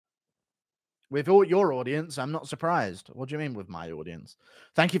With all your audience, I'm not surprised. What do you mean with my audience?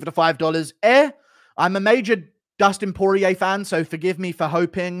 Thank you for the $5. I'm a major Dustin Poirier fan, so forgive me for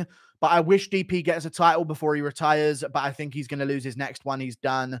hoping, but I wish DP gets a title before he retires, but I think he's going to lose his next one. He's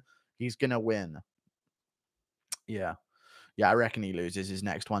done. He's going to win. Yeah. Yeah, I reckon he loses his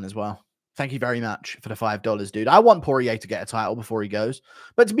next one as well. Thank you very much for the $5, dude. I want Poirier to get a title before he goes.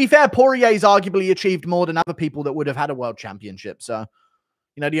 But to be fair, Poirier's arguably achieved more than other people that would have had a world championship. So,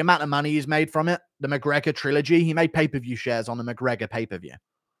 you know, the amount of money he's made from it, the McGregor trilogy, he made pay-per-view shares on the McGregor pay-per-view.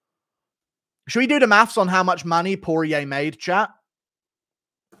 Should we do the maths on how much money Poirier made, chat?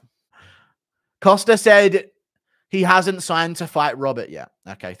 Costa said he hasn't signed to fight Robert yet.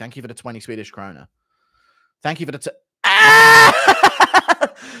 Okay, thank you for the 20 Swedish krona. Thank you for the...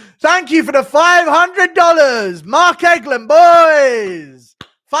 Thank you for the $500. Mark Eglin, boys.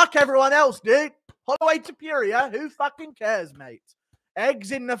 Fuck everyone else, dude. Holloway to Furia. Who fucking cares, mate?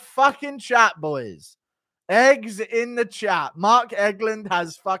 Eggs in the fucking chat, boys. Eggs in the chat. Mark Eglin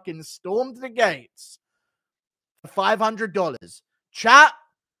has fucking stormed the gates for $500. Chat,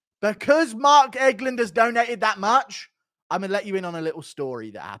 because Mark Eglin has donated that much, I'm going to let you in on a little story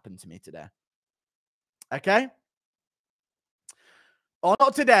that happened to me today. Okay? Or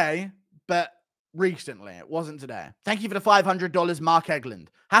not today, but recently. It wasn't today. Thank you for the $500, Mark Eglin.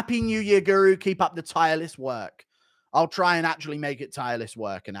 Happy New Year, Guru. Keep up the tireless work. I'll try and actually make it tireless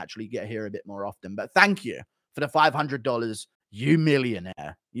work and actually get here a bit more often. But thank you for the $500, you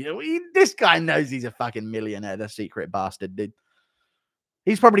millionaire. You know, this guy knows he's a fucking millionaire, the secret bastard, dude.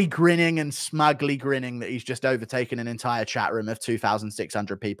 He's probably grinning and smugly grinning that he's just overtaken an entire chat room of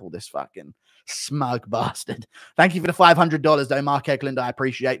 2,600 people, this fucking smug bastard. Thank you for the $500, though, Mark Eglin. I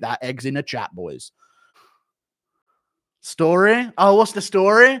appreciate that. Eggs in the chat, boys. Story? Oh, what's the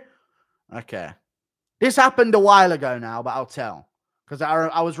story? Okay. This happened a while ago now, but I'll tell. Because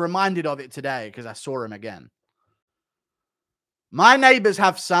I was reminded of it today because I saw him again. My neighbors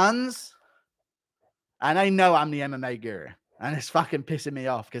have sons, and they know I'm the MMA guru. And it's fucking pissing me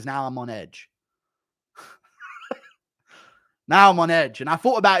off because now I'm on edge. Now I'm on edge. And I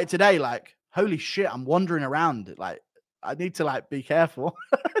thought about it today, like, holy shit, I'm wandering around. Like, I need to, like, be careful.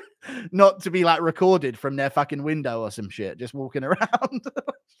 Not to be, like, recorded from their fucking window or some shit. Just walking around.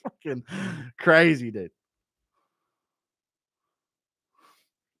 Fucking crazy, dude.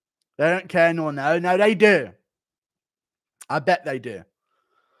 They don't care nor know. No, they do. I bet they do.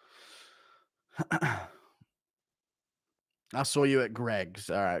 I saw you at Greg's.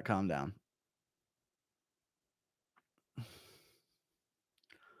 All right, calm down.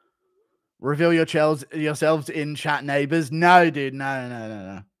 Reveal yourselves in chat, neighbors. No, dude.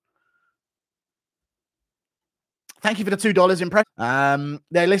 No. Thank you for the $2 impression.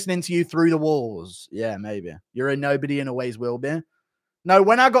 They're listening to you through the walls. Yeah, maybe. You're a nobody and always will be. No,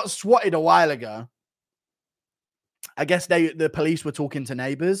 when I got swatted a while ago, I guess the police were talking to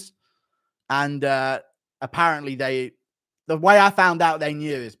neighbors. And apparently the way I found out they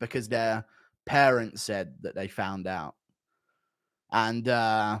knew is because their parents said that they found out. And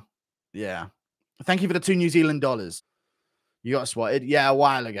yeah. Thank you for the $2 New Zealand dollars. You got swatted? Yeah, a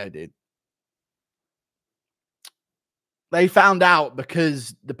while ago, dude. They found out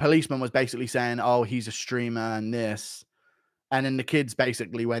because the policeman was basically saying, oh, he's a streamer and this. And then the kids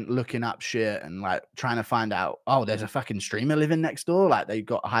basically went looking up shit and like trying to find out, oh, there's a fucking streamer living next door. Like they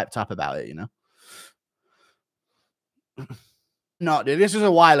got hyped up about it, you know? No, dude, this was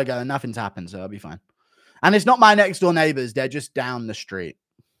a while ago and nothing's happened, so I'll be fine. And it's not my next door neighbors. They're just down the street.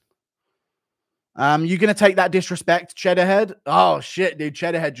 You gonna take that disrespect, Cheddarhead? Oh, shit, dude.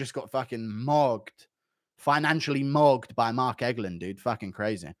 Cheddarhead just got fucking mogged. Financially mogged by Mark Eglin, dude. Fucking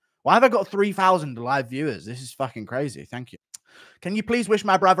crazy. Why have I got 3,000 live viewers? This is fucking crazy. Thank you. Can you please wish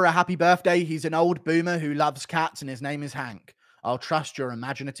my brother a happy birthday? He's an old boomer who loves cats and his name is Hank. I'll trust your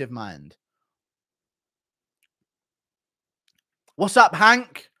imaginative mind. What's up,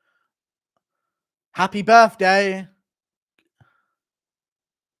 Hank? Happy birthday.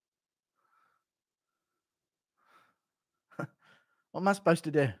 What am I supposed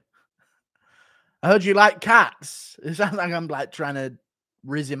to do? I heard you like cats. It sounds like I'm like trying to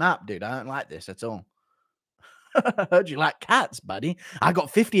riz him up, dude. I don't like this at all. I heard you like cats, buddy. I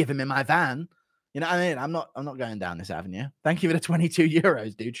got 50 of them in my van. You know what I mean? I'm not going down this avenue. Thank you for the 22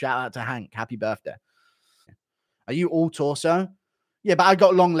 euros, dude. Shout out to Hank. Happy birthday. Are you all torso? Yeah, but I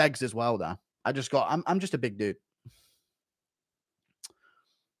got long legs as well, though. I'm just a big dude.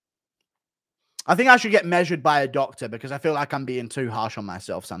 I think I should get measured by a doctor because I feel like I'm being too harsh on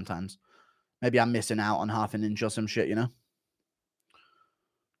myself sometimes. Maybe I'm missing out on half an inch or some shit, you know?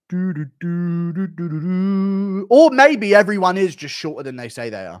 Or maybe everyone is just shorter than they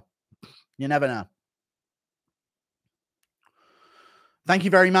say they are. You never know. Thank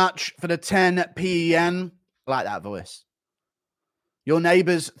you very much for the 10 PEN. I like that voice. Your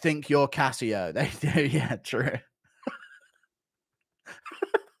neighbors think you're Casio. They do. Yeah, true.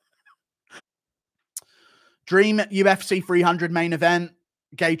 Dream UFC 300 main event.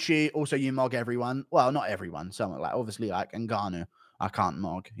 Gaethje, also you mog everyone. Well, not everyone. Some like obviously like Ngannou. I can't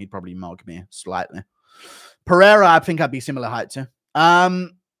mog. He'd probably mog me slightly. Pereira, I think I'd be similar height to.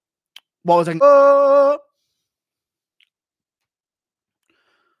 What was I?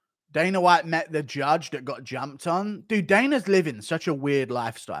 Dana White met the judge that got jumped on. Dude, Dana's living such a weird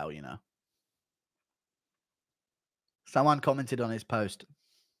lifestyle, you know. Someone commented on his post.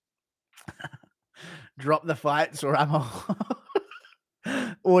 Drop the fights or I'm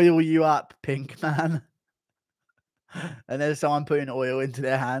oil you up, pink man. And there's someone putting oil into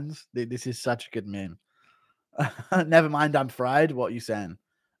their hands. Dude, this is such a good meme. Never mind, I'm fried. What are you saying?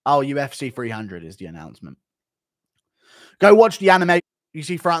 Oh, UFC 300 is the announcement. Go watch the anime. You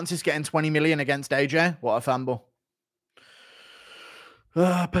see Francis getting 20 million against AJ? What a fumble.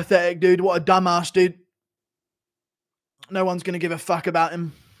 Pathetic, dude. What a dumbass, dude. No one's going to give a fuck about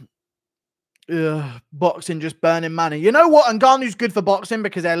him. Boxing just burning money. You know what? Ngannou's good for boxing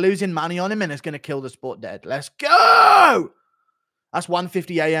because they're losing money on him and it's going to kill the sport dead. Let's go! That's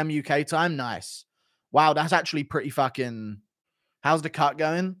 1:50 a.m. UK time. Nice. Wow, that's actually pretty fucking... How's the cut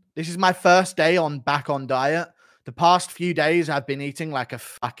going? This is my first day back on diet. The past few days, I've been eating like a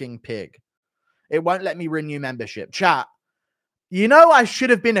fucking pig. It won't let me renew membership. Chat, you know I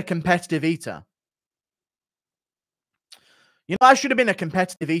should have been a competitive eater. You know I should have been a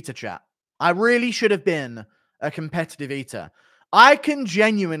competitive eater, chat. I really should have been a competitive eater. I can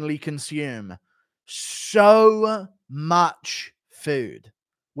genuinely consume so much food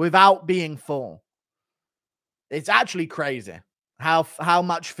without being full. It's actually crazy how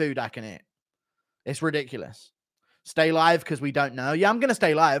much food I can eat. It's ridiculous. Stay live because we don't know. Yeah, I'm going to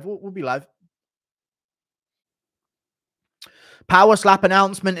stay live. We'll be live. Power slap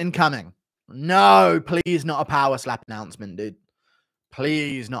announcement incoming. No, please not a power slap announcement, dude.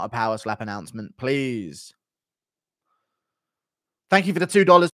 Please not a power slap announcement. Please. Thank you for the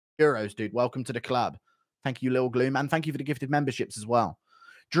 $2 euros, dude. Welcome to the club. Thank you, Lil Gloom. And thank you for the gifted memberships as well.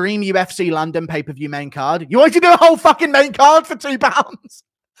 Dream UFC London pay-per-view main card. You want to do a whole fucking main card for £2?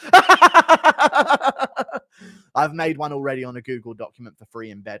 I've made one already on a Google document for free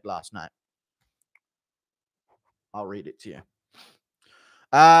in bed last night. I'll read it to you.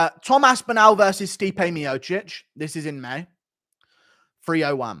 Tom Aspinall versus Stipe Miocic. This is in May.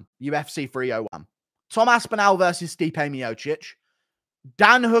 301. UFC 301. Tom Aspinall versus Stipe Miocic.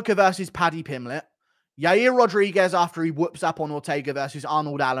 Dan Hooker versus Paddy Pimblett. Yair Rodriguez after he whoops up on Ortega versus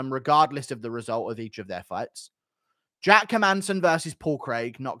Arnold Allen, regardless of the result of each of their fights. Jack Hermansson versus Paul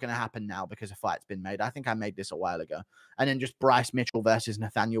Craig. Not going to happen now because a fight's been made. I think I made this a while ago. And then just Bryce Mitchell versus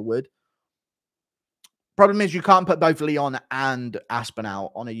Nathaniel Wood. Problem is you can't put both Leon and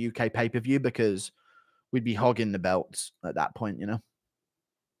Aspinall on a UK pay-per-view because we'd be hogging the belts at that point, you know.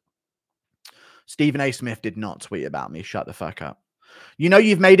 Stephen A. Smith did not tweet about me. Shut the fuck up. You know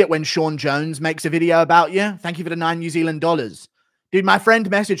you've made it when Sean Jones makes a video about you. Thank you for the $9 New Zealand. Dude, my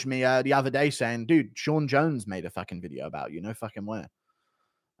friend messaged me the other day saying, dude, Sean Jones made a fucking video about you. No fucking way.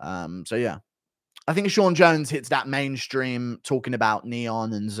 So, yeah. I think Sean Jones hits that mainstream talking about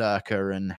Neon and Zerka and